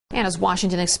And as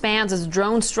Washington expands its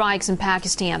drone strikes in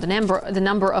Pakistan, the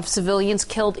number of civilians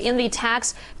killed in the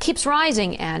attacks keeps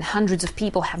rising, and hundreds of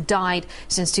people have died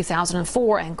since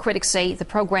 2004. And critics say the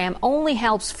program only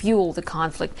helps fuel the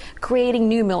conflict, creating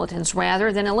new militants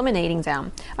rather than eliminating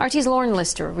them. RT's Lauren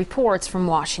Lister reports from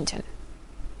Washington.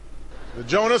 The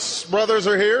Jonas brothers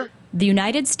are here. The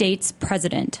United States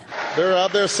president. They're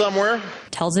out there somewhere.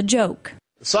 Tells a joke.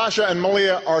 Sasha and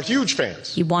Malia are huge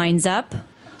fans. He winds up.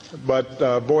 But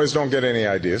boys don't get any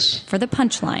ideas. For the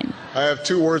punchline. I have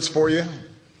 2 words for you.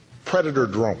 Predator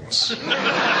drones.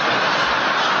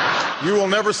 You will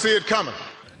never see it coming.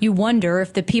 You wonder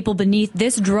if the people beneath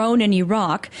this drone in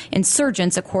Iraq,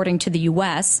 insurgents according to the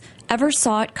U.S., ever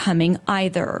saw it coming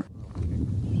either.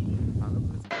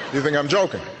 You think I'm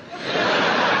joking?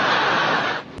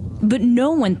 But no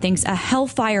one thinks a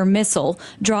Hellfire missile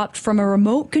dropped from a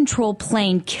remote-control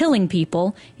plane killing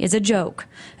people is a joke,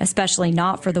 especially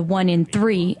not for the 1 in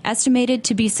 3 estimated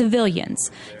to be civilians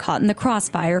caught in the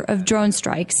crossfire of drone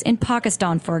strikes in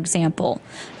Pakistan, for example.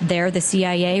 There, the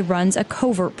CIA runs a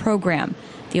covert program.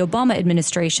 The Obama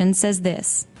administration says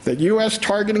this. That U.S.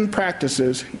 targeting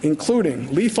practices,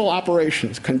 including lethal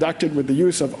operations conducted with the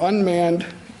use of unmanned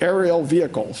aerial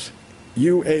vehicles,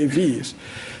 UAVs,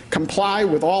 comply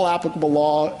with all applicable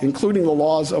law, including the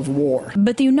laws of war.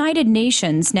 But the United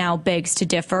Nations now begs to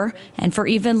differ, and for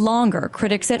even longer,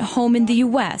 critics at home in the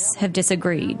U.S. have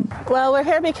disagreed. Well, we're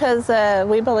here because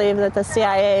we believe that the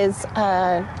CIA's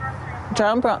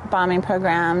drone bombing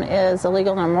program is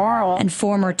illegal and immoral. And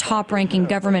former top-ranking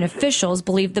government officials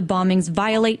believe the bombings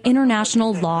violate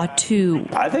international law, too.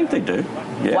 I think they do,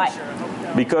 yes.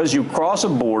 Why? Because you cross a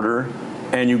border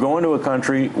and you go into a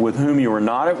country with whom you are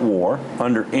not at war,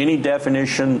 under any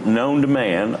definition known to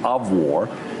man of war,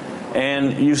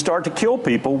 and you start to kill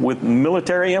people with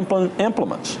military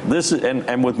implements. This is,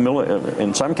 and with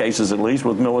in some cases, at least,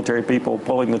 with military people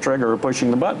pulling the trigger or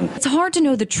pushing the button. It's hard to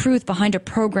know the truth behind a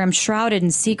program shrouded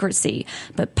in secrecy,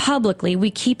 but publicly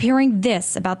we keep hearing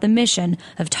this about the mission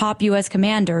of top U.S.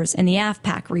 commanders in the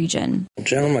AFPAC region.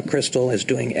 General McChrystal is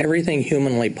doing everything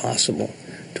humanly possible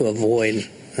to avoid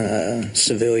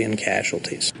civilian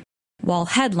casualties. While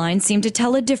headlines seem to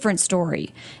tell a different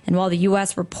story. And while the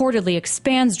U.S. reportedly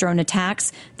expands drone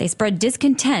attacks, they spread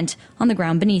discontent on the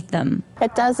ground beneath them.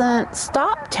 It doesn't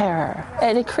stop terror.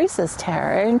 It increases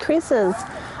terror. It increases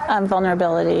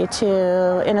vulnerability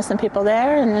to innocent people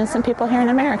there and innocent people here in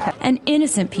America. And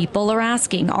innocent people are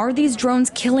asking, are these drones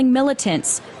killing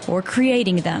militants or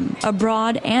creating them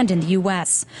abroad and in the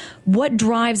U.S.? What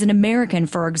drives an American,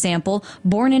 for example,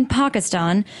 born in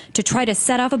Pakistan, to try to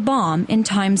set off a bomb in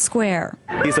Times Square?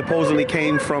 He supposedly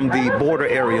came from the border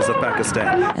areas of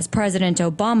Pakistan. As President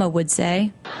Obama would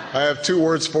say, I have 2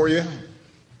 words for you.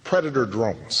 Predator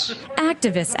drones.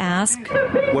 Activists ask,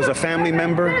 was a family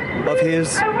member of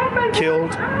his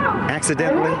killed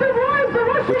accidentally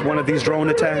with one of these drone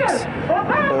attacks?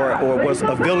 Or was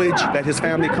a village that his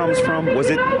family comes from,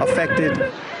 was it affected?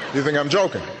 You think I'm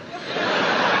joking?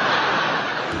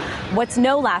 What's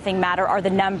no laughing matter are the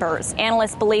numbers.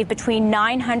 Analysts believe between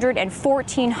 900 and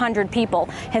 1,400 people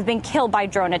have been killed by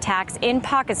drone attacks in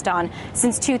Pakistan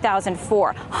since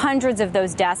 2004. Hundreds of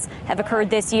those deaths have occurred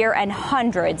this year, and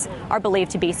hundreds are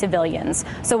believed to be civilians.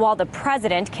 So while the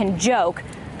president can joke,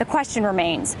 the question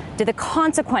remains, do the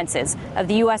consequences of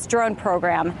the U.S. drone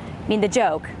program mean the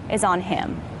joke is on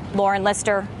him? Lauren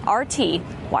Lister, RT,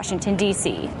 Washington,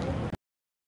 D.C.